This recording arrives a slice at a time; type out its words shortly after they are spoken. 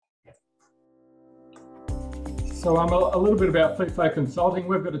So a little bit about FIFO Consulting.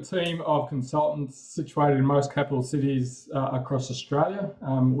 We've got a team of consultants situated in most capital cities across Australia.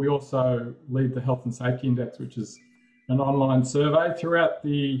 We also lead the Health and Safety Index, which is an online survey. Throughout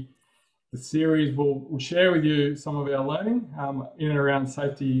the series, we'll share with you some of our learning in and around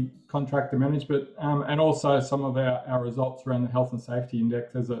safety contractor management, and also some of our results around the Health and Safety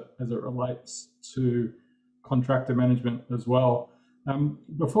Index as it relates to contractor management as well.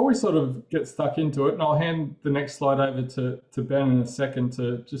 Before we sort of get stuck into it, and I'll hand the next slide over to Ben in a second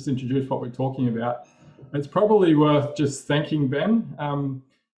to just introduce what we're talking about, it's probably worth just thanking Ben.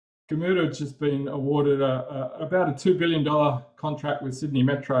 Gamuda has just been awarded about a $2 billion contract with Sydney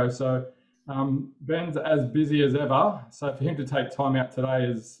Metro. So Ben's as busy as ever. So for him to take time out today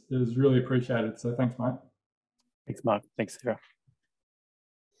is really appreciated. So thanks, mate. Thanks, Mark. Thanks, Sarah.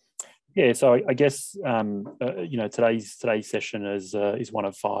 Yeah, so I guess you know, today's session is one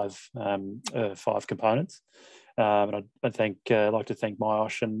of five components, and I'd like to thank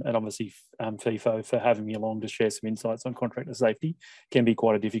Aust and obviously FIFO for having me along to share some insights on contractor safety. It can be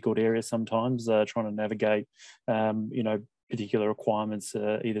quite a difficult area sometimes, trying to navigate you know, particular requirements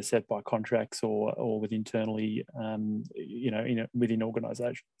either set by contracts or with internally you know, within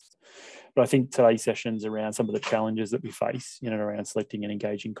organisations. But I think today's session's around some of the challenges that we face, you know, around selecting and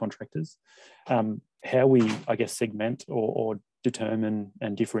engaging contractors, how we, I guess, segment or determine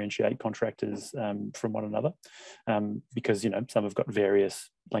and differentiate contractors from one another, because, you know, some have got various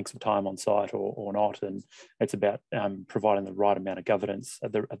lengths of time on site or not, and it's about providing the right amount of governance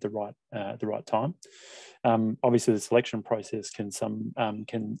at the right time. Obviously, the selection process can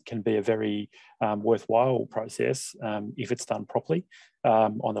be a very worthwhile process if it's done properly.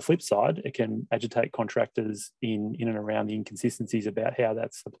 On the flip side, it can agitate contractors in and around the inconsistencies about how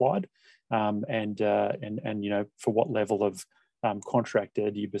that's applied, and you know, for what level of contractor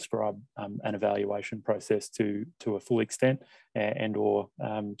do you prescribe an evaluation process to a full extent and or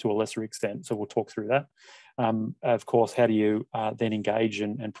to a lesser extent. So we'll talk through that. Of course, how do you then engage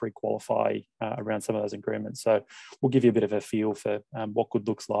and pre-qualify around some of those agreements? So we'll give you a bit of a feel for what good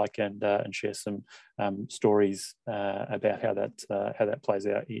looks like and share some stories about how that plays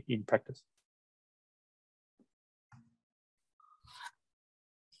out in practice.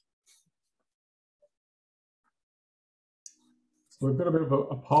 We've got a bit of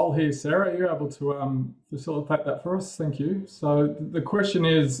a poll here. Sarah, are you able to facilitate that for us? Thank you. So the question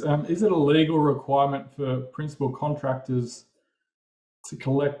is it a legal requirement for principal contractors to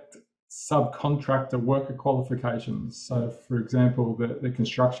collect subcontractor worker qualifications? So for example, the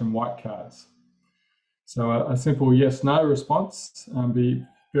construction white cards. So a simple yes/no response. Be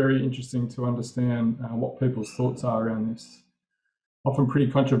very interesting to understand what people's thoughts are around this. Often pretty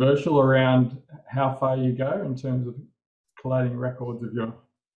controversial around how far you go in terms of collating records of your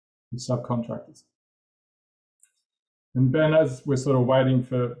subcontractors. And Ben, as we're sort of waiting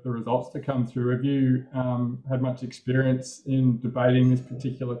for the results to come through, have you had much experience in debating this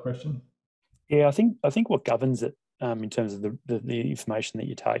particular question? Yeah, I think what governs it in terms of the information that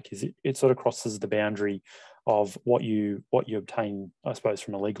you take is it sort of crosses the boundary of what you obtain, I suppose,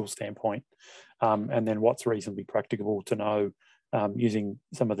 from a legal standpoint, and then what's reasonably practicable to know using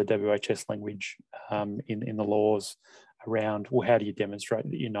some of the WHS language in the laws around, well, how do you demonstrate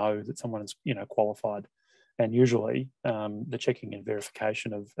that you know that someone is, you know, qualified? And usually the checking and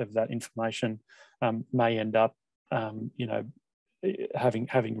verification of that information may end up, you know,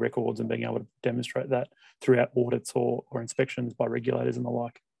 having records and being able to demonstrate that throughout audits or inspections by regulators and the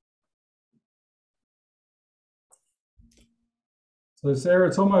like. So Sarah,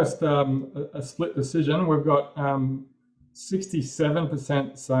 it's almost a split decision. We've got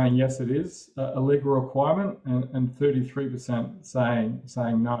 67% saying yes, it is a legal requirement, and 33% saying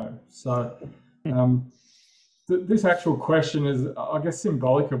no. So this actual question is, I guess,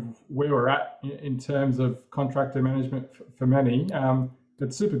 symbolic of where we're at in terms of contractor management for many.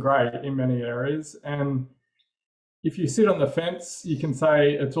 It's super great in many areas, and if you sit on the fence, you can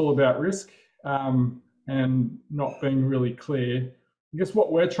say it's all about risk and not being really clear. I guess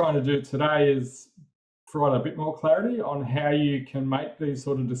what we're trying to do today is provide a bit more clarity on how you can make these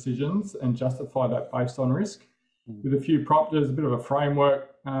sort of decisions and justify that based on risk, with a few prompters, a bit of a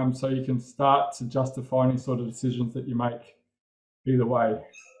framework, so you can start to justify any sort of decisions that you make either way.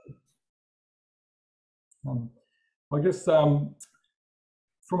 I guess from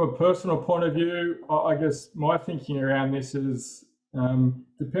a personal point of view, I guess my thinking around this is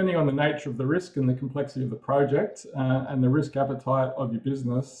depending on the nature of the risk and the complexity of the project and the risk appetite of your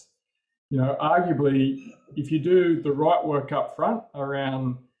business, you know, arguably, if you do the right work up front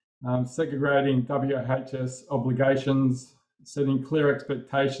around segregating WHS obligations, setting clear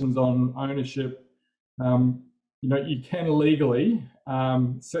expectations on ownership, you can legally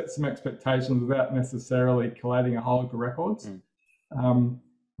set some expectations without necessarily collating a whole lot of records. On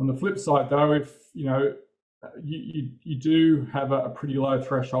the flip side, though, if you do have a pretty low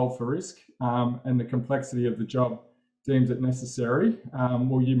threshold for risk, and the complexity of the job deems it necessary,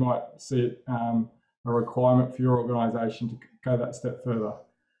 well, you might see it a requirement for your organisation to go that step further.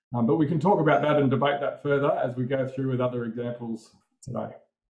 But we can talk about that and debate that further as we go through with other examples today.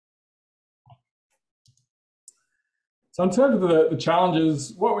 So in terms of the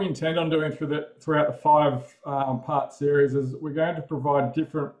challenges, what we intend on doing throughout the 5-part series is we're going to provide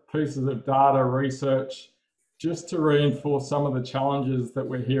different pieces of data research just to reinforce some of the challenges that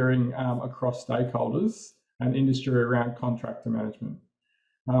we're hearing across stakeholders and industry around contractor management.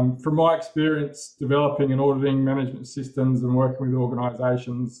 From my experience developing and auditing management systems and working with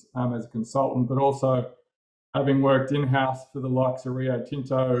organisations as a consultant, but also having worked in-house for the likes of Rio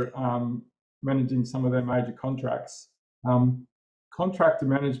Tinto, managing some of their major contracts, contractor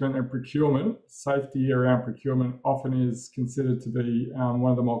management and procurement, safety around procurement often is considered to be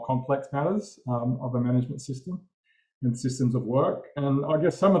one of the more complex matters of a management system and systems of work. And I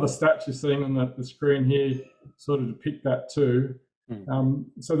guess some of the stats you're seeing on the screen here sort of depict that too.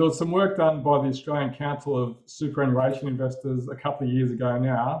 So there was some work done by the Australian Council of Superannuation Investors a couple of years ago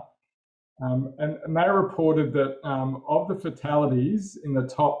now, and they reported that of the fatalities in the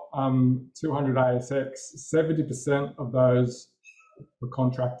top 200 ASX, 70% of those were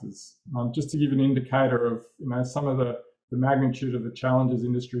contractors. Just to give an indicator of some of the magnitude of the challenges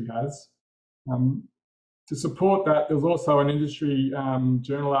industry has. To support that, there's also an industry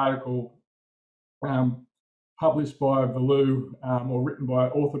journal article published by Valou,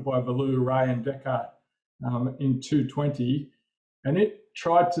 authored by Valou, Ray and Decker in 2020, and it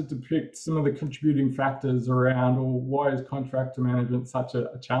tried to depict some of the contributing factors around, why is contractor management such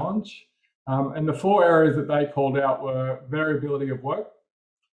a challenge? And the 4 areas that they called out were variability of work.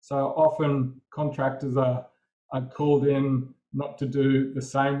 So often contractors are called in not to do the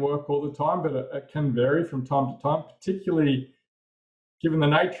same work all the time, but it can vary from time to time, particularly given the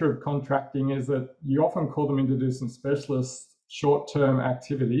nature of contracting is that you often call them in to do some specialist short-term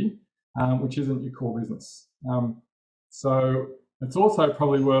activity, which isn't your core business. So it's also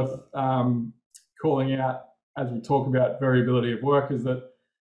probably worth calling out as we talk about variability of work is that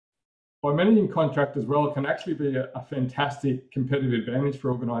by managing contractors well, it can actually be a fantastic competitive advantage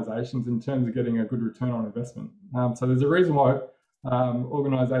for organisations in terms of getting a good return on investment. So there's a reason why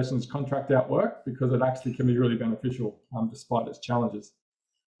organisations contract out work, because it actually can be really beneficial despite its challenges.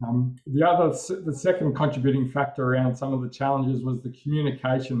 The second contributing factor around some of the challenges was the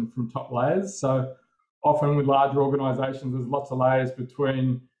communication from top layers. So often with larger organisations, there's lots of layers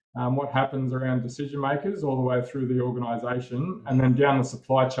between what happens around decision makers all the way through the organisation and then down the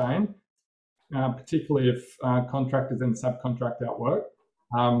supply chain, particularly if contractors then subcontract out work.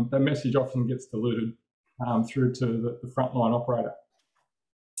 The message often gets diluted through to the frontline operator.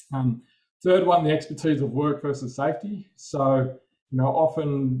 Third one, the expertise of work versus safety. So,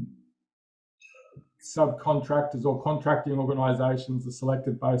 often subcontractors or contracting organisations are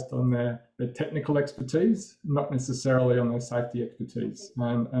selected based on their technical expertise, not necessarily on their safety expertise.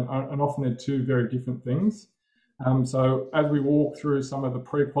 And often they're 2 very different things. So as we walk through some of the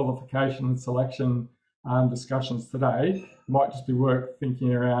pre-qualification and selection discussions today, it might just be worth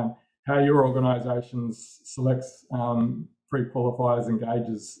thinking around how your organisation selects, pre-qualifies,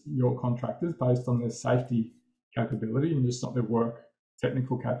 engages your contractors based on their safety capability and just not their work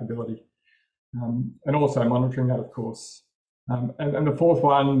technical capability. And also monitoring that, of course. And the fourth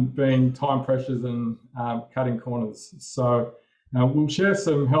one being time pressures and cutting corners. So we'll share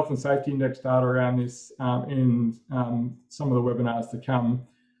some health and safety index data around this in some of the webinars to come.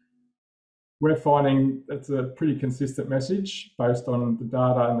 We're finding it's a pretty consistent message based on the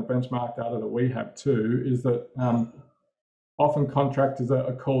data and the benchmark data that we have too, is that often contractors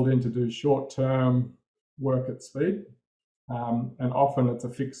are called in to do short-term work at speed, and often it's a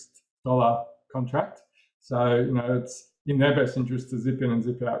fixed dollar contract. So, it's in their best interest to zip in and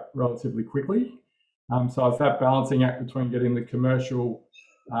zip out relatively quickly. So it's that balancing act between getting the commercial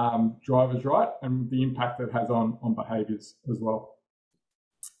drivers right and the impact that has on behaviours as well.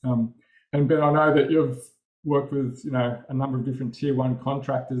 And Ben, I know that you've worked with a number of different tier 1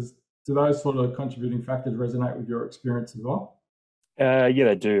 contractors. Do those sort of contributing factors resonate with your experience as well? Yeah,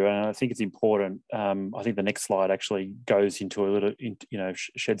 they do, and I think it's important. I think the next slide actually goes into a little,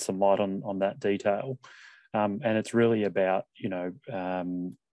 sheds some light on that detail, and it's really about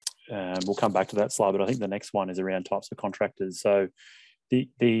we'll come back to that slide, but I think the next one is around types of contractors. So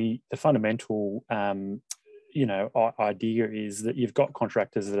the fundamental idea is that you've got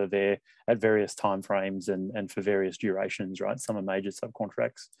contractors that are there at various timeframes and for various durations, right? Some are major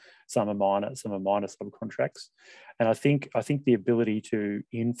subcontracts, some are minor subcontracts. And I think the ability to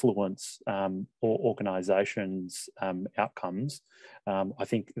influence organisations' outcomes, I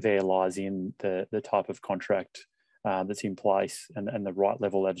think there lies in the type of contract that's in place and the right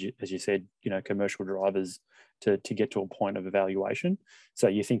level, as you said, commercial drivers to get to a point of evaluation. So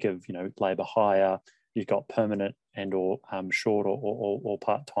you think of, labour hire, you've got permanent and or short or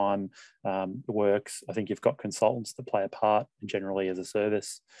part-time works. I think you've got consultants that play a part generally as a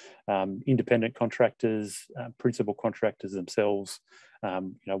service, independent contractors, principal contractors themselves.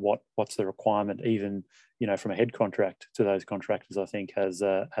 What's the requirement, even from a head contract to those contractors, I think has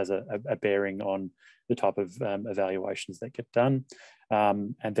a bearing on the type of evaluations that get done.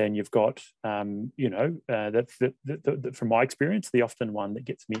 And then you've got from my experience, the often one that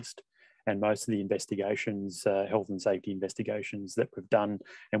gets missed. And most of the investigations, health and safety investigations that we've done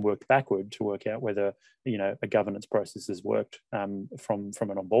and worked backward to work out whether a governance process has worked from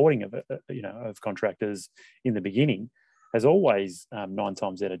an onboarding of contractors in the beginning, has always 9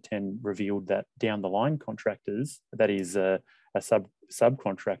 times out of 10 revealed that down the line contractors, that is a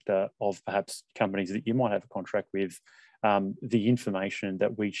subcontractor of perhaps companies that you might have a contract with, the information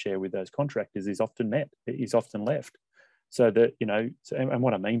that we share with those contractors is often left. So that, and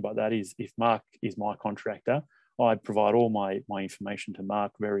what I mean by that is, if Mark is my contractor, I provide all my information to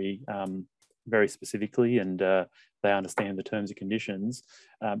Mark very specifically, and they understand the terms and conditions.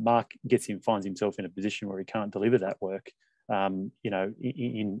 Mark finds himself in a position where he can't deliver that work,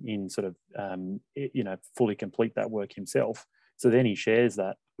 fully complete that work himself. So then he shares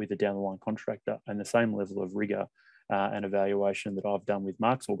that with the down the line contractor, and the same level of rigour and evaluation that I've done with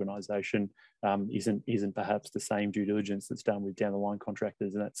Mark's organisation isn't perhaps the same due diligence that's done with down the line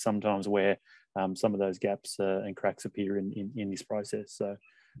contractors, and that's sometimes where some of those gaps and cracks appear in this process. So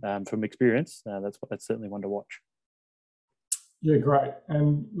from experience, that's certainly one to watch. Yeah, great.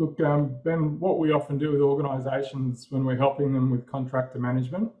 And look, Ben, what we often do with organisations when we're helping them with contractor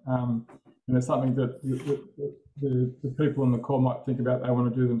management, and it's something that the people on the call might think about they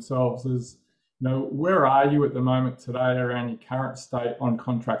want to do themselves, is where are you at the moment today around your current state on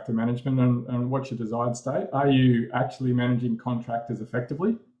contractor management, and what's your desired state? Are you actually managing contractors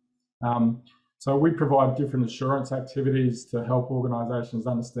effectively? So we provide different assurance activities to help organisations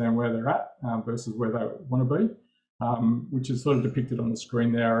understand where they're at versus where they want to be, which is sort of depicted on the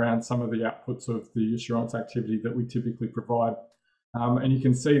screen there around some of the outputs of the assurance activity that we typically provide. And you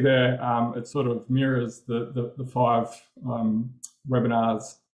can see there, it sort of mirrors the 5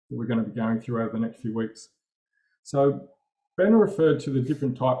 webinars that we're going to be going through over the next few weeks. So Ben referred to the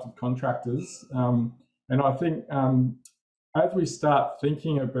different types of contractors, and I think as we start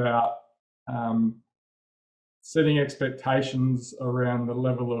thinking about setting expectations around the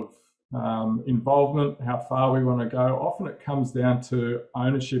level of involvement, how far we want to go, often it comes down to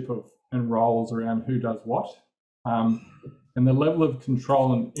ownership and roles around who does what, and the level of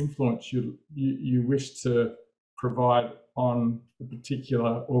control and influence you wish to provide on a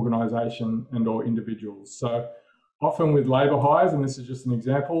particular organisation and or individuals. So often with labour hires, and this is just an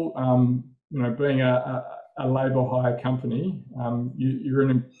example, being a labour hire company,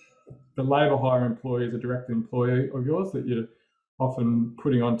 the labour hire employee is a direct employee of yours that you're often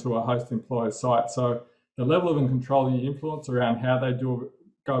putting onto a host employer's site. So the level of control and influence around how they go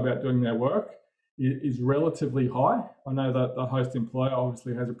about doing their work is relatively high. I know that the host employer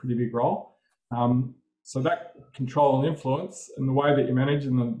obviously has a pretty big role. So that control and influence and the way that you manage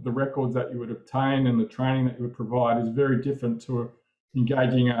and the records that you would obtain and the training that you would provide is very different to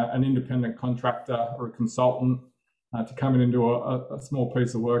engaging an independent contractor or a consultant to come in and do a small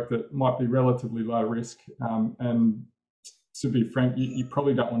piece of work that might be relatively low risk. And to be frank, you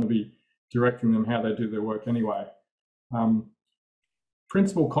probably don't want to be directing them how they do their work anyway.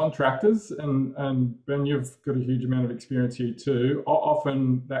 Principal contractors, and Ben, you've got a huge amount of experience here too.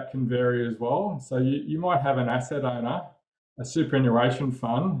 Often that can vary as well. So you might have an asset owner, a superannuation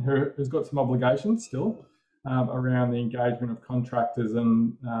fund who's got some obligations still around the engagement of contractors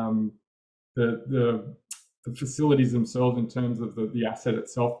and the facilities themselves in terms of the asset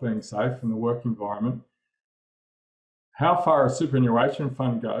itself being safe and the work environment. How far a superannuation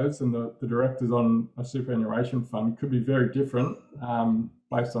fund goes and the directors on a superannuation fund could be very different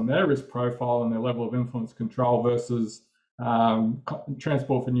based on their risk profile and their level of influence control versus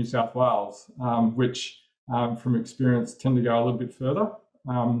Transport for New South Wales, which from experience tend to go a little bit further.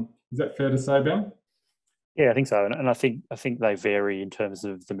 Is that fair to say, Ben? Yeah, I think so. And I think they vary in terms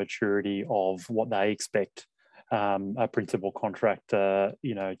of the maturity of what they expect a principal contractor,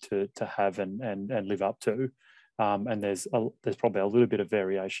 to have and live up to. And there's probably a little bit of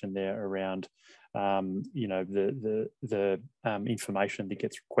variation there around, the information that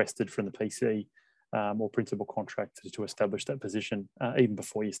gets requested from the PC or principal contractors to establish that position even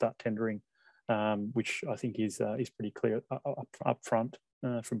before you start tendering, which I think is pretty clear up front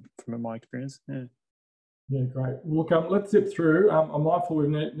from my experience. Yeah. Yeah, great. Look, let's zip through. I'm mindful we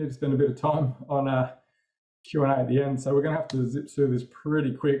need to spend a bit of time on Q&A at the end, so we're going to have to zip through this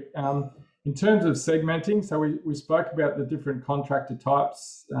pretty quick. In terms of segmenting, so we spoke about the different contractor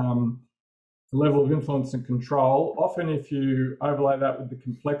types, the level of influence and control. Often if you overlay that with the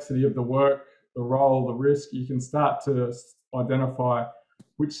complexity of the work, the role, the risk, you can start to identify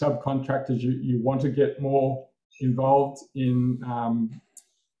which subcontractors you want to get more involved in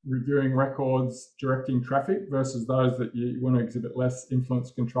reviewing records, directing traffic, versus those that you want to exhibit less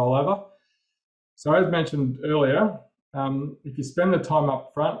influence control over. So as mentioned earlier, if you spend the time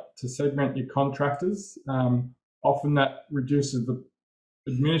up front to segment your contractors, often that reduces the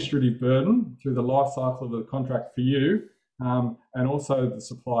administrative burden through the life cycle of the contract for you, and also the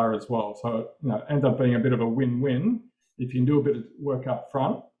supplier as well. So it ends up being a bit of a win-win if you can do a bit of work up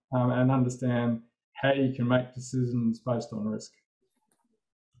front and understand how you can make decisions based on risk.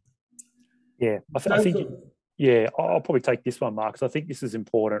 Yeah, I think, yeah, I'll probably take this one, Mark, because I think this is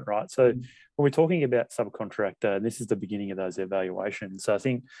important, right? So when we're talking about subcontractor, this is the beginning of those evaluations. So I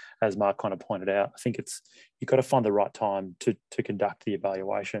think, as Mark kind of pointed out, I think you've got to find the right time to conduct the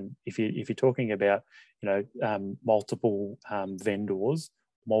evaluation. If you're talking about, multiple vendors,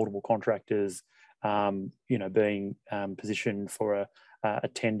 multiple contractors, being positioned for a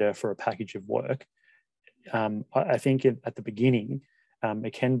tender for a package of work, I think at the beginning,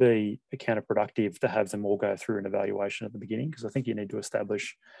 it can be counterproductive to have them all go through an evaluation at the beginning, because I think you need to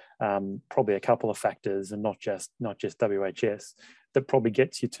establish probably a couple of factors, and not just WHS, that probably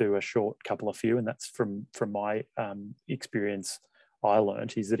gets you to a short couple of few. And that's from my experience. I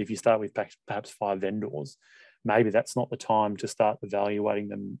learned is that if you start with perhaps 5 vendors, maybe that's not the time to start evaluating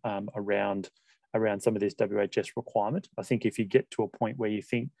them around some of this WHS requirement. I think if you get to a point where you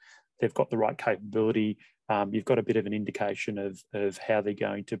think they've got the right capability, you've got a bit of an indication of how they're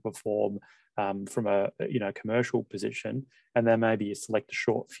going to perform from a commercial position, and then maybe you select a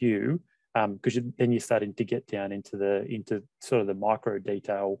short few, because then you're starting to get down into sort of the micro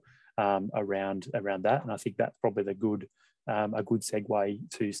detail around that. And I think that's probably a good segue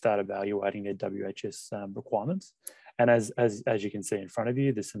to start evaluating their WHS requirements. And as you can see in front of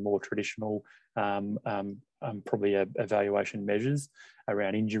you, there's some more traditional probably evaluation measures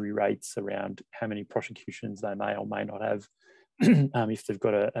around injury rates, around how many prosecutions they may or may not have if they've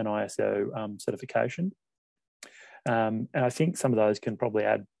got an ISO certification. And I think some of those can probably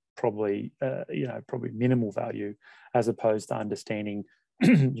add probably minimal value, as opposed to understanding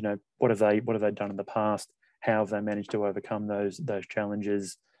what have they done in the past, how have they managed to overcome those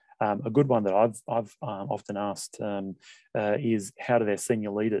challenges. A good one that I've often asked is, how do their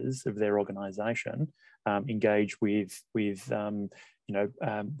senior leaders of their organisation engage with the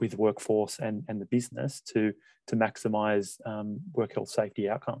workforce and the business to maximise work health safety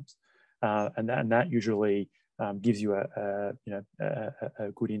outcomes, and that usually gives you a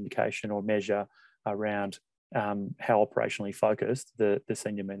good indication or measure around how operationally focused the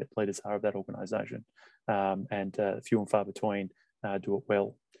senior leaders are of that organisation, and few and far between do it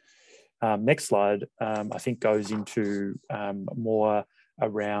well. Next slide, I think, goes into more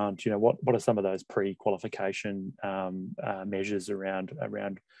around, what are some of those pre-qualification measures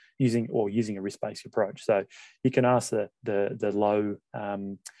around using a risk-based approach. So you can ask the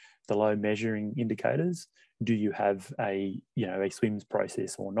low measuring indicators. Do you have a SWIMS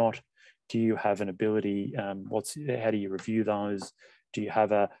process or not? Do you have an ability? How do you review those? Do you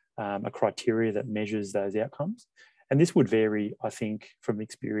have a criteria that measures those outcomes? And this would vary, I think, from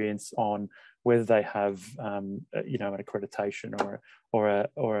experience on whether they have, an accreditation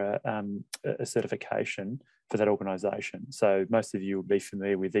or a certification for that organisation. So most of you will be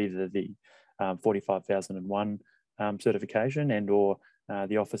familiar with either the 45001 certification and/or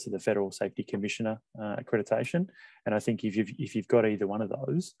the Office of the Federal Safety Commissioner accreditation. And I think if you've got either one of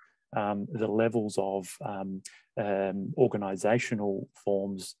those, the levels of organisational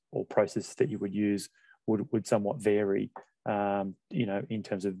forms or processes that you would use would somewhat vary, in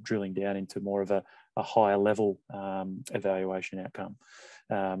terms of drilling down into more of a higher level evaluation outcome.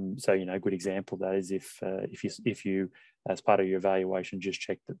 So, a good example of that is if you, as part of your evaluation, just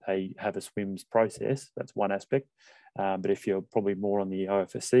check that they have a SWIMS process, that's one aspect. But if you're probably more on the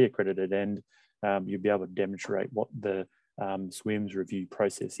OFSC accredited end, you'll be able to demonstrate what the SWIMS review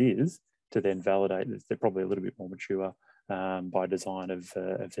process is. then validate that they're probably a little bit more mature by design of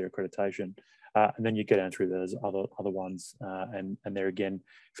their accreditation. And then you get down through those other ones, and they're again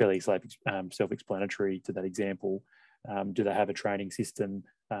fairly self-explanatory to that example. Do they have a training system?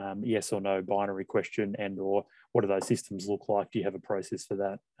 Yes or no binary question, and or what do those systems look like? Do you have a process for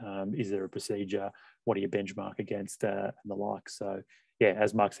that? Is there a procedure? What do you benchmark against, and the like? So yeah,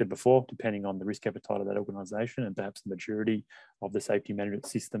 as Mark said before, depending on the risk appetite of that organisation and perhaps the maturity of the safety management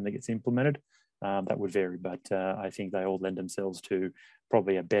system that gets implemented, that would vary. But I think they all lend themselves to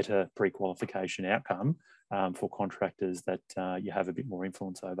probably a better pre-qualification outcome for contractors that you have a bit more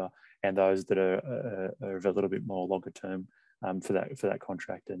influence over, and those that are of a little bit more longer term for that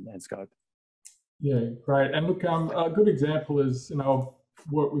contract and scope. Yeah, great. And look, a good example is, you know,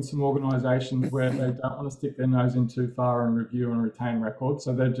 I've worked with some organisations where they don't want to stick their nose in too far and review and retain records,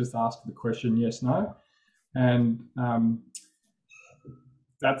 so they just ask the question yes, no, and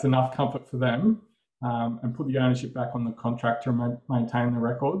that's enough comfort for them, and put the ownership back on the contractor and maintain the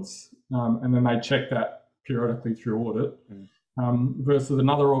records, and then they check that periodically through audit. Versus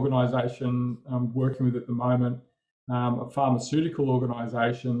another organisation I'm working with at the moment, a pharmaceutical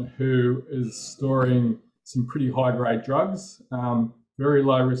organisation who is storing some pretty high-grade drugs, very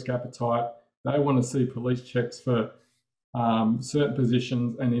low risk appetite. They want to see police checks for certain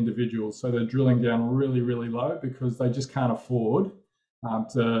positions and individuals, so they're drilling down really, really low because they just can't afford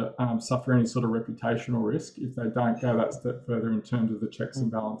to suffer any sort of reputational risk if they don't go that step further in terms of the checks and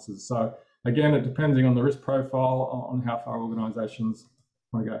balances. So again, it depending on the risk profile on how far organisations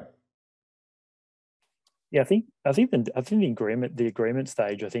want to go. Yeah, I think the agreement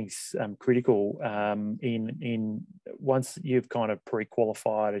stage I think is critical. In once you've kind of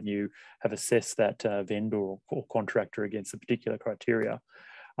pre-qualified and you have assessed that vendor or contractor against a particular criteria,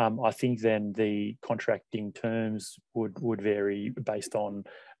 I think then the contracting terms would vary based on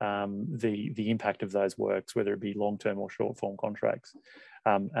the impact of those works, whether it be long-term or short-form contracts,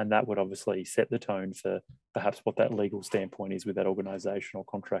 and that would obviously set the tone for perhaps what that legal standpoint is with that organisation or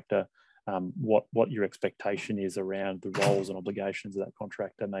contractor. What your expectation is around the roles and obligations of that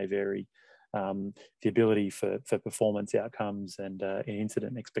contractor may vary. The ability for performance outcomes and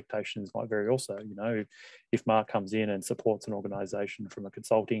incident expectations might vary also. You know, if Mark comes in and supports an organisation from a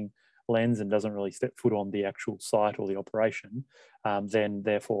consulting lens and doesn't really step foot on the actual site or the operation, then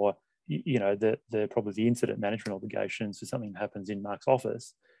therefore, you know, probably the incident management obligations for something that happens in Mark's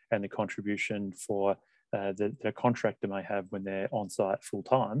office and the contribution for the contractor may have when they're on site full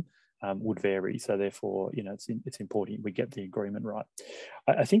time would vary. So therefore, you know, it's important we get the agreement right.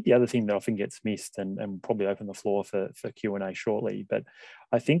 I think the other thing that often gets missed, and probably open the floor for Q&A shortly, but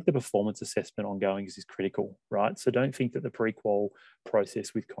I think the performance assessment ongoing is critical, right? So don't think that the pre-qual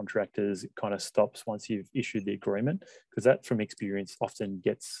process with contractors kind of stops once you've issued the agreement, because that from experience often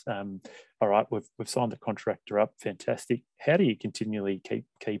gets, all right, we've signed the contractor up, fantastic. How do you continually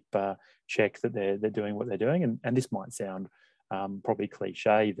keep check that they're doing what they're doing? And this might sound probably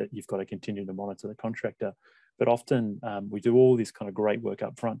cliche that you've got to continue to monitor the contractor, but often we do all this kind of great work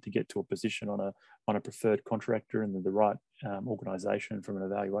up front to get to a position on a preferred contractor and the right organisation from an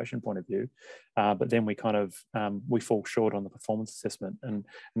evaluation point of view, but then we kind of we fall short on the performance assessment, and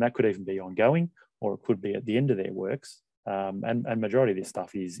that could even be ongoing, or it could be at the end of their works. And majority of this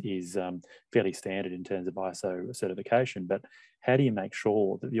stuff is fairly standard in terms of ISO certification, but how do you make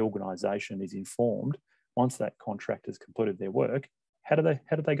sure that the organisation is informed once that contractor's completed their work? How do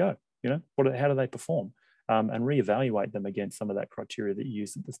they go? You know, how do they perform? And reevaluate them against some of that criteria that you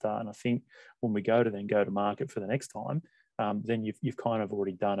used at the start. And I think when we go to market for the next time, then you've kind of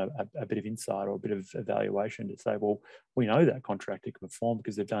already done a bit of insight or a bit of evaluation to say, well, we know that contractor can perform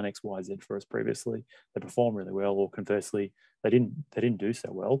because they've done X, Y, Z for us previously. They perform really well, or conversely, they didn't do so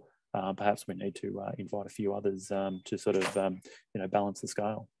well. Perhaps we need to invite a few others to sort of you know, balance the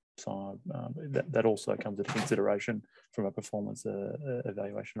scale. So that also comes into consideration from a performance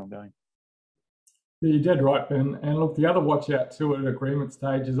evaluation ongoing. Yeah, you're dead right, Ben. And look, the other watch out too at agreement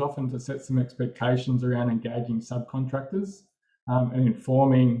stage is often to set some expectations around engaging subcontractors and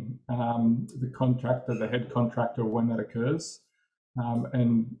informing the contractor, the head contractor, when that occurs.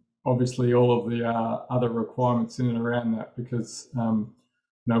 And obviously all of the other requirements in and around that, because you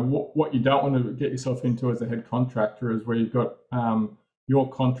know, what you don't want to get yourself into as a head contractor is where you've got your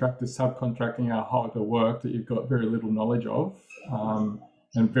contractor subcontracting out harder work that you've got very little knowledge of,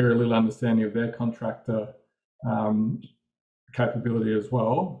 and very little understanding of their contractor capability as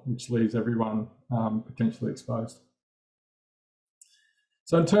well, which leaves everyone potentially exposed.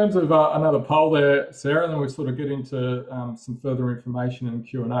 So in terms of another poll there, Sarah, then we'll sort of get into some further information in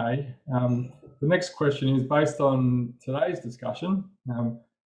Q&A. The next question is, based on today's discussion,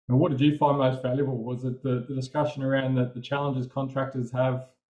 And what did you find most valuable? Was it the discussion around the challenges contractors have,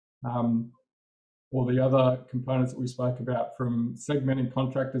 or the other components that we spoke about, from segmenting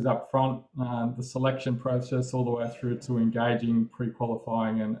contractors up front, the selection process, all the way through to engaging,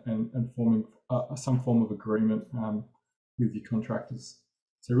 pre-qualifying and forming some form of agreement with your contractors?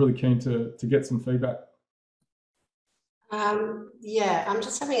 So really keen to get some feedback. Yeah, I'm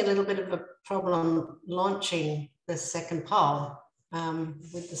just having a little bit of a problem launching the second poll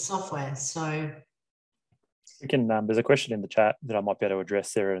with the software. So we can. There's a question in the chat that I might be able to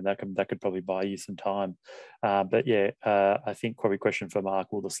address, Sarah, and that could probably buy you some time. But yeah, I think probably question for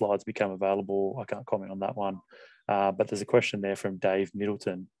Mark: will the slides become available? I can't comment on that one. But there's a question there from Dave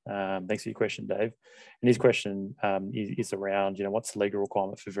Middleton. Thanks for your question, Dave. And his question is around, what's the legal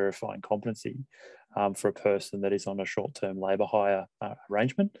requirement for verifying competency for a person that is on a short-term labour hire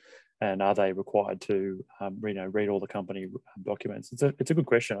arrangement? And are they required to, read all the company documents? It's a good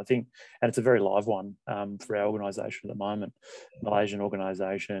question, I think, and it's a very live one for our organisation at the moment. Malaysian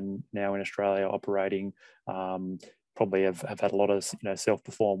organisation now in Australia operating. Probably have had a lot of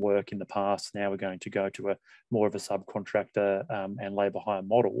self-perform work in the past. Now we're going to go to a more of a subcontractor and labour hire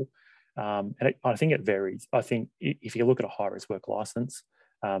model, and I think it varies. I think if you look at a high-risk work licence,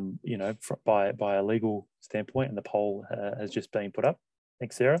 by a legal standpoint, and the poll has just been put up.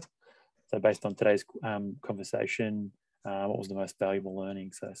 Thanks, Sarah. So based on today's conversation, what was the most valuable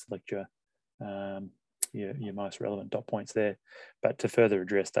learning? So select your most relevant dot points there. But to further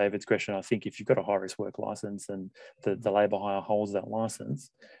address David's question, I think if you've got a high-risk work licence and the labour hire holds that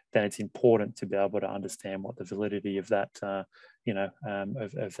licence, then it's important to be able to understand what the validity of that, of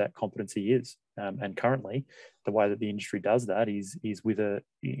that competency is. And currently, the way that the industry does that is with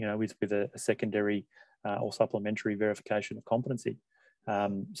a secondary or supplementary verification of competency.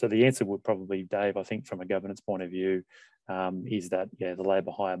 So the answer would probably, Dave, I think from a governance point of view, is that the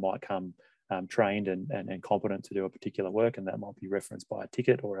labour hire might come trained and competent to do a particular work, and that might be referenced by a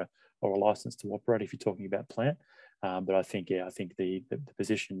ticket or a license to operate if you're talking about plant. But I think the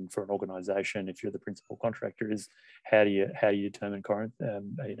position for an organisation, if you're the principal contractor, is how do you determine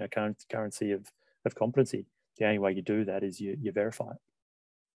currency of competency? The only way you do that is you verify it.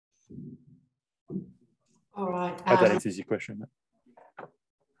 All right. I hope that answers your question.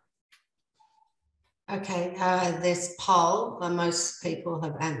 Okay, this poll, most people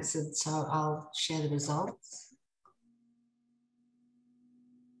have answered, so I'll share the results.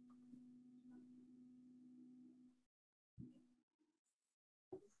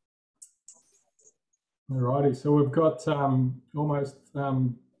 Alrighty, so we've got almost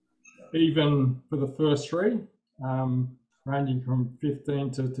even for the first three, ranging from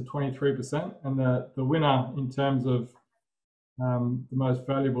 15 to 23%, and the winner in terms of the most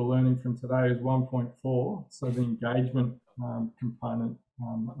valuable learning from today is 1.4. So the engagement component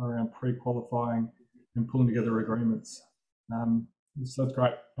around pre-qualifying and pulling together agreements. So that's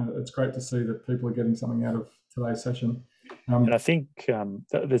great. It's great to see that people are getting something out of today's session. And I think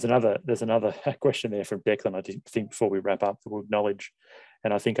there's another question there from Declan. I think before we wrap up, we'll acknowledge.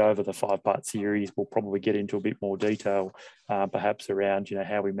 And I think over the 5-part series, we'll probably get into a bit more detail, perhaps around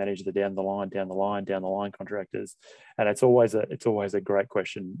how we manage the down the line contractors. And it's always a great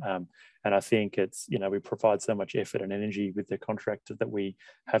question. And I think it's we provide so much effort and energy with the contractor that we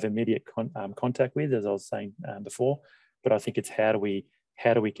have immediate contact with, as I was saying before. But I think it's how do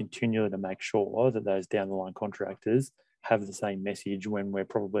we continue to make sure that those down the line contractors have the same message when we're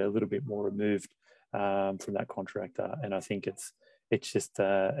probably a little bit more removed from that contractor. And I think it's just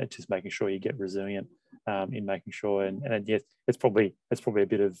making sure you get resilient in making sure, and yes, it's probably a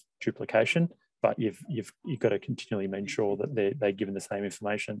bit of duplication, but you've got to continually make sure that they're given the same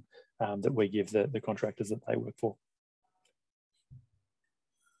information that we give the contractors that they work for.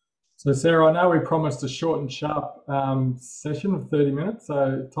 So Sarah, I know we promised a short and sharp session of 30 minutes,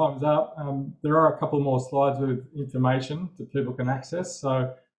 so time's up. There are a couple more slides with information that people can access.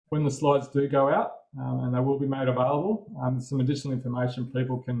 So when the slides do go out, and they will be made available, some additional information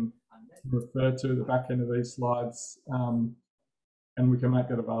people can refer to the back end of these slides, and we can make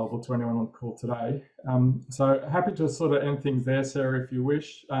that available to anyone on the call today. So happy to sort of end things there, Sarah, if you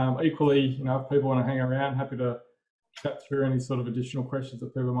wish. Equally, if people want to hang around, happy to chat through any sort of additional questions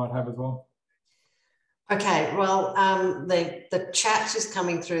that people might have as well. Okay, well, the chat is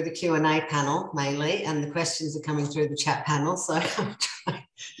coming through the Q&A panel mainly, and the questions are coming through the chat panel. So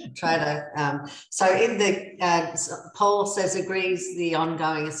try to. So in the Paul says agrees the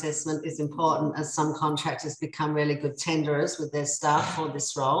ongoing assessment is important as some contractors become really good tenderers with their staff for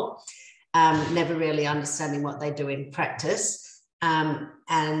this role, never really understanding what they do in practice.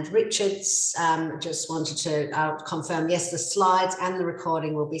 And Richards just wanted to confirm, yes, the slides and the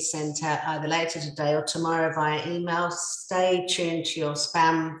recording will be sent out either later today or tomorrow via email. Stay tuned to your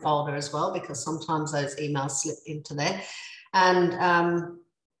spam folder as well, because sometimes those emails slip into there. And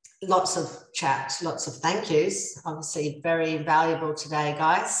lots of chat, lots of thank yous. Obviously very valuable today,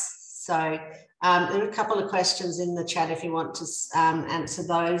 guys. So there are a couple of questions in the chat if you want to answer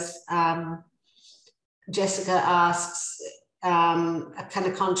those. Jessica asks, can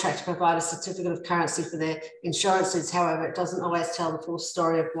a contractor provide a certificate of currency for their insurances? However, it doesn't always tell the full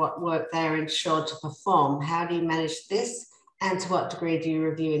story of what work they are insured to perform. How do you manage this? And to what degree do you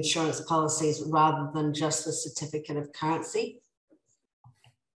review insurance policies rather than just the certificate of currency?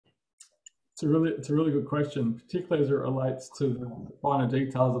 It's a really good question, particularly as it relates to the finer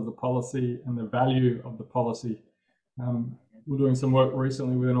details of the policy and the value of the policy. We're doing some work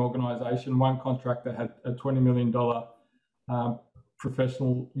recently with an organisation. One contractor had a $20 million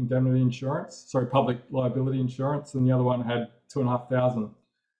professional indemnity insurance, public liability insurance, and the other one had $2,500.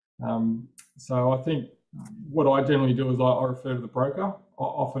 So I think what I generally do is I refer to the broker.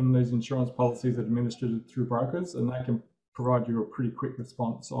 Often these insurance policies are administered through brokers, and they can provide you a pretty quick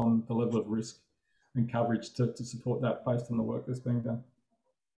response on the level of risk and coverage to support that based on the work that's being done.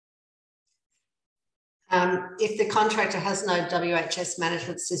 If the contractor has no WHS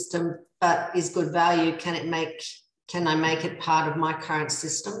management system but is good value, can I make it part of my current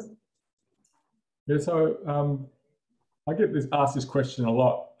system? Yeah, so I get asked this question a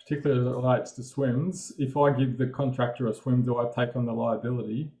lot, particularly as it relates to swims. If I give the contractor a swim, do I take on the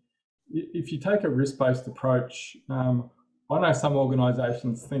liability? If you take a risk-based approach, I know some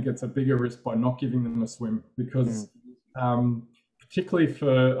organisations think it's a bigger risk by not giving them a swim, because particularly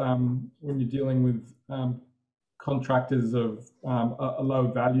for when you're dealing with contractors of a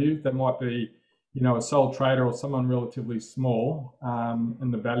low value, that might be, a sole trader or someone relatively small,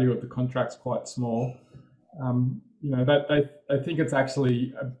 and the value of the contract's quite small. That they think it's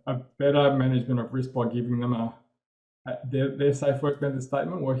actually a better management of risk by giving them their safe work method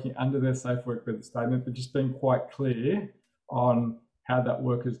statement, working under their safe work method statement, but just being quite clear on how that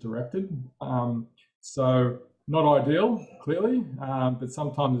work is directed. So not ideal, clearly, but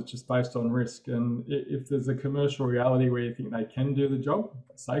sometimes it's just based on risk. And if there's a commercial reality where you think they can do the job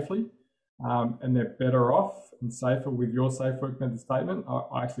safely, and they're better off and safer with your safe work method statement,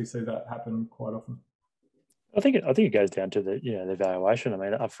 I actually see that happen quite often. I think it goes down to the evaluation. I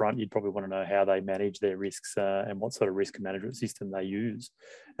mean, up front, you'd probably want to know how they manage their risks and what sort of risk management system they use.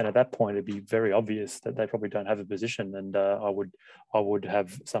 And at that point, it'd be very obvious that they probably don't have a position. And I would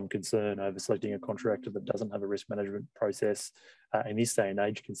have some concern over selecting a contractor that doesn't have a risk management process in this day and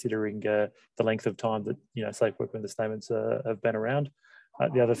age, considering the length of time that safe work method statements have been around.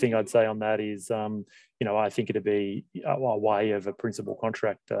 The other thing I'd say on that is, I think it'd be a way of a principal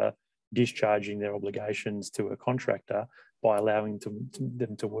contractor discharging their obligations to a contractor by allowing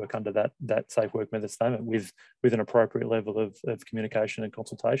them to work under that safe work method statement with an appropriate level of communication and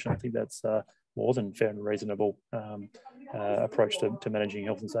consultation. I think that's more than fair and reasonable approach to managing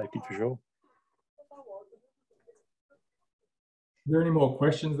health and safety, for sure. Are there any more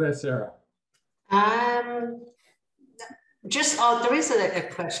questions there, Sarah? There is a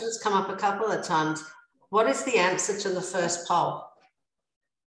question that's come up a couple of times. What is the answer to the first poll?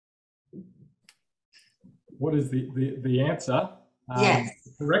 What is the answer? Yes.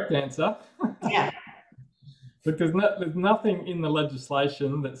 The correct answer. Yeah. But there's nothing in the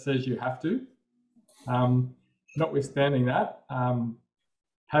legislation that says you have to. Notwithstanding that,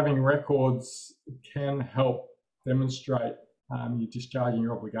 having records can help demonstrate you're discharging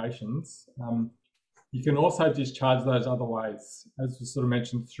your obligations. You can also discharge those other ways, as was sort of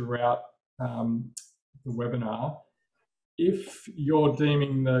mentioned throughout the webinar. If you're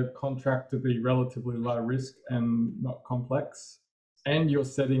deeming the contract to be relatively low risk and not complex, and you're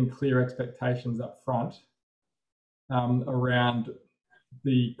setting clear expectations up front around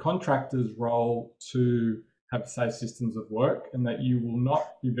the contractor's role to have safe systems of work, and that you will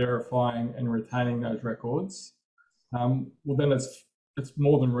not be verifying and retaining those records, well, then it's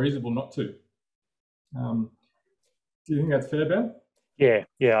more than reasonable not to. Do you think that's fair, Ben? Yeah.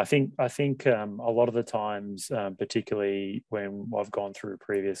 I think a lot of the times, particularly when I've gone through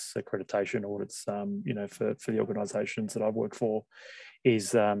previous accreditation audits, for the organisations that I've worked for,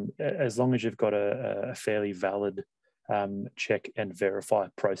 is as long as you've got a fairly valid check and verify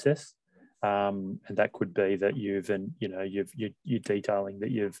process, and that could be that you're detailing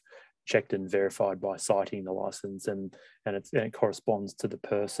that you've checked and verified by citing the license, and it corresponds to the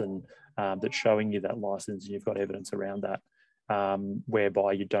person that's showing you that license, and you've got evidence around that.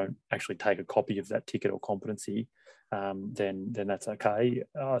 Whereby you don't actually take a copy of that ticket or competency, then that's okay.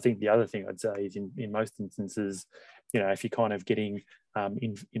 I think the other thing I'd say is in most instances, if you're kind of getting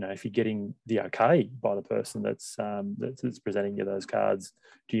if you're getting the okay by the person that's presenting you those cards,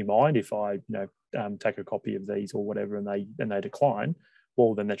 do you mind if I take a copy of these or whatever, and they decline?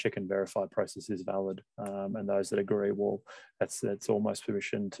 Well, then the check and verify process is valid, and those that agree, well, that's almost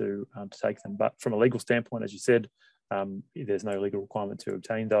permission to take them. But from a legal standpoint, as you said, there's no legal requirement to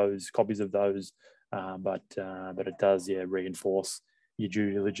obtain those copies of those, but it does, reinforce your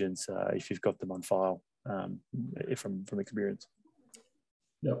due diligence if you've got them on file, from experience.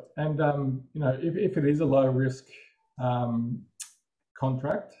 Yep, and if it is a low risk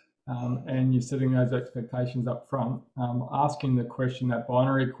contract, and you're setting those expectations up front, asking the question, that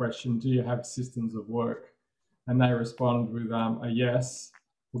binary question, do you have systems of work? And they respond with a yes.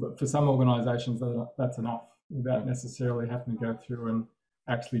 Well, for some organisations, that's enough, without necessarily having to go through and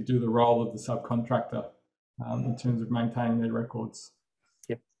actually do the role of the subcontractor in terms of maintaining their records.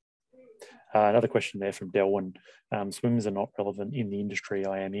 Yep. Another question there from Delwyn. Swimmers are not relevant in the industry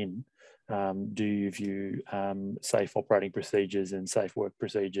I am in. Do you view safe operating procedures and safe work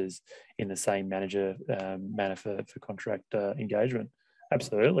procedures in the same manner for contract engagement?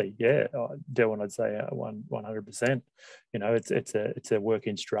 Absolutely, yeah. Delwyn, I'd say 100%. It's a work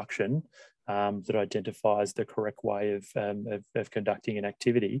instruction that identifies the correct way of conducting an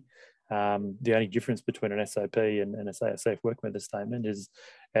activity. The only difference between an SOP and a safe work method statement is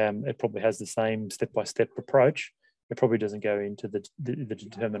it probably has the same step-by-step approach. It probably doesn't go into the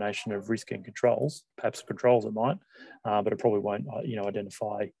determination of risk and controls. Perhaps controls it might, but it probably won't,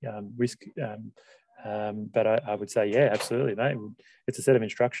 identify risk. But I would say, yeah, absolutely, mate. It's a set of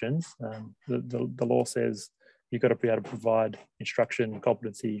instructions. The law says you've got to be able to provide instruction,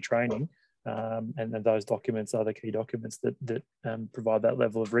 competency, training, and those documents are the key documents that provide that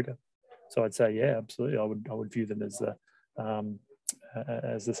level of rigor. So I'd say, yeah, absolutely. I would view them as the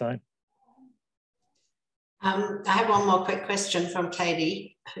same. I have one more quick question from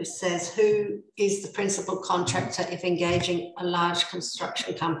Katie, who says, who is the principal contractor if engaging a large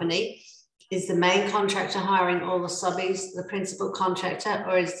construction company? Is the main contractor hiring all the subbies the principal contractor,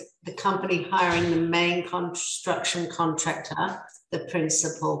 or is the company hiring the main construction contractor the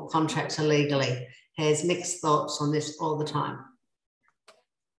principal contractor legally? Has mixed thoughts on this all the time.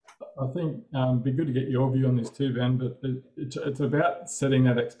 I think it'd be good to get your view on this too, Ben, but it's about setting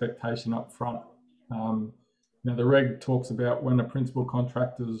that expectation up front. The reg talks about when a principal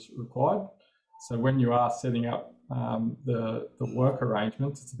contractor is required. So when you are setting up the work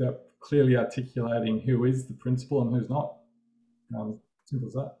arrangements, it's about clearly articulating who is the principal and who's not. Simple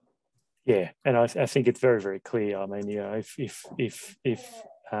as that. Yeah, and I think it's very, very clear. I mean, if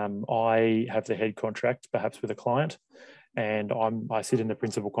I have the head contract, perhaps with a client, and I sit in the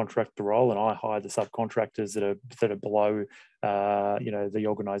principal contractor role, and I hire the subcontractors that are below, the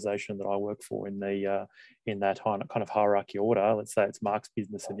organisation that I work for in that kind of hierarchy order. Let's say it's Mark's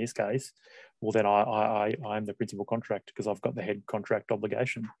business in this case. Well, then I'm the principal contractor because I've got the head contract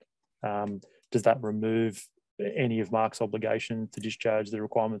obligation. Does that remove any of Mark's obligation to discharge the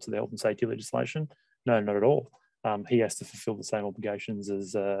requirements of the health and safety legislation? No, not at all. He has to fulfil the same obligations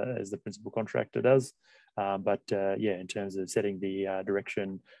as the principal contractor does. But in terms of setting the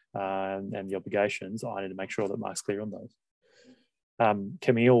direction and the obligations, I need to make sure that Mark's clear on those.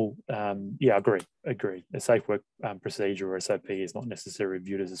 Camille, agree. A safe work procedure or SOP is not necessarily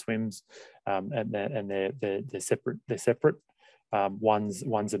viewed as a SWIMS, and they're separate. They're separate.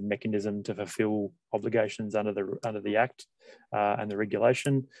 One's a mechanism to fulfil obligations under the Act and the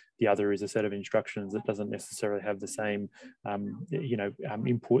regulation. The other is a set of instructions that doesn't necessarily have the same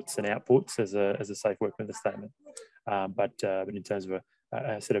inputs and outputs as a safe work method statement. But in terms of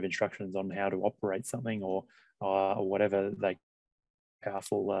a set of instructions on how to operate something or whatever, they are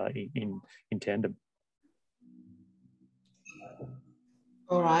powerful in tandem.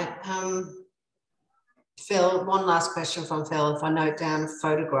 All right. Phil, one last question from Phil. If I note down a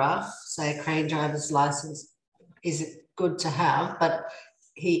photograph, say a crane driver's license, is it good to have? But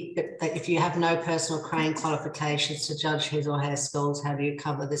if you have no personal crane qualifications to judge his or her skills, how do you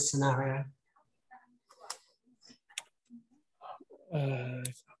cover this scenario?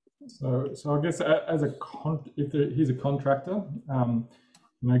 So I guess he's a contractor,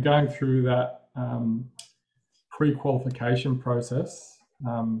 going through that pre-qualification process,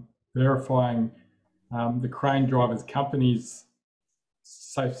 verifying the crane driver's company's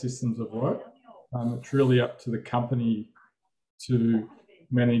safe systems of work. It's really up to the company to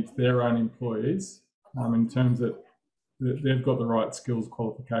manage their own employees in terms of they've got the right skills,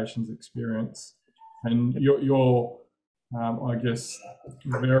 qualifications, experience, and you're I guess,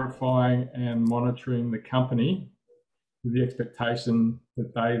 verifying and monitoring the company with the expectation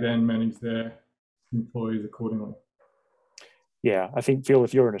that they then manage their employees accordingly. Yeah, I think, Phil,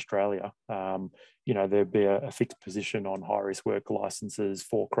 if you're in Australia, you know, there'd be a fixed position on high-risk work licenses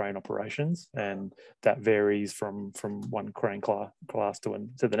for crane operations, and that varies from one crane class to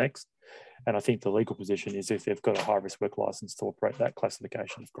the next. And I think the legal position is if they've got a high-risk work license to operate that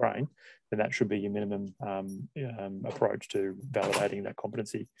classification of crane, then that should be your minimum approach to validating that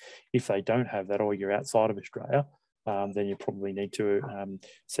competency. If they don't have that, or you're outside of Australia, then you probably need to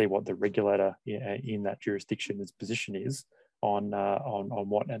see what the regulator in that jurisdiction's position is on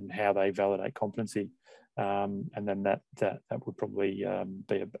what and how they validate competency, and then that would probably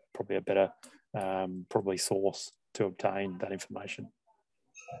be a better probably source to obtain that information.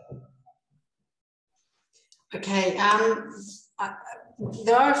 Okay,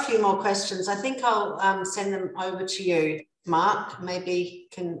 there are a few more questions. I think I'll send them over to you, Mark. Maybe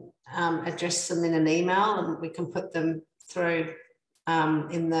can address them in an email, and we can put them through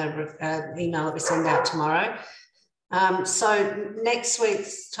in the email that we send out tomorrow. So next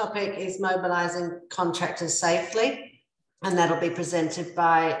week's topic is mobilising contractors safely, and that'll be presented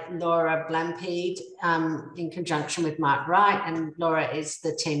by Laura Blampede in conjunction with Mark Wright, and Laura is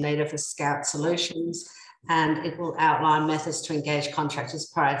the team leader for Scout Solutions, and it will outline methods to engage contractors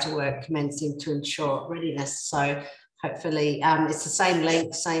prior to work commencing to ensure readiness. So hopefully it's the same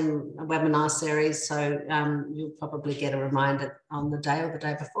link, same webinar series, so you'll probably get a reminder on the day or the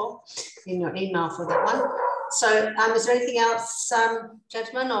day before in your email for that one. So is there anything else,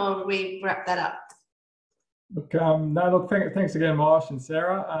 gentlemen, or we wrap that up? Look, no, look, thanks again, Mosh and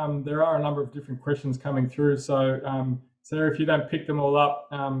Sarah. There are a number of different questions coming through. So, Sarah, if you don't pick them all up,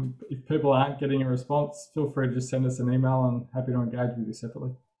 if people aren't getting a response, feel free to just send us an email, and happy to engage with you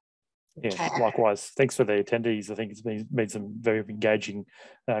separately. Yeah, likewise. Thanks for the attendees. I think it's been some very engaging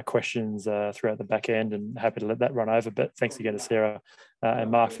questions throughout the back end, and happy to let that run over. But thanks again to Sarah and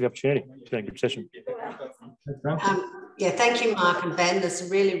Mark for the opportunity. It's been a good session. Yeah, thank you, Mark and Ben. There's some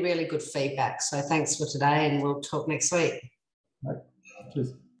really, really good feedback. So thanks for today, and we'll talk next week. Right.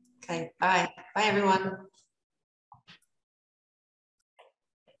 Cheers. Okay, bye. Bye, everyone.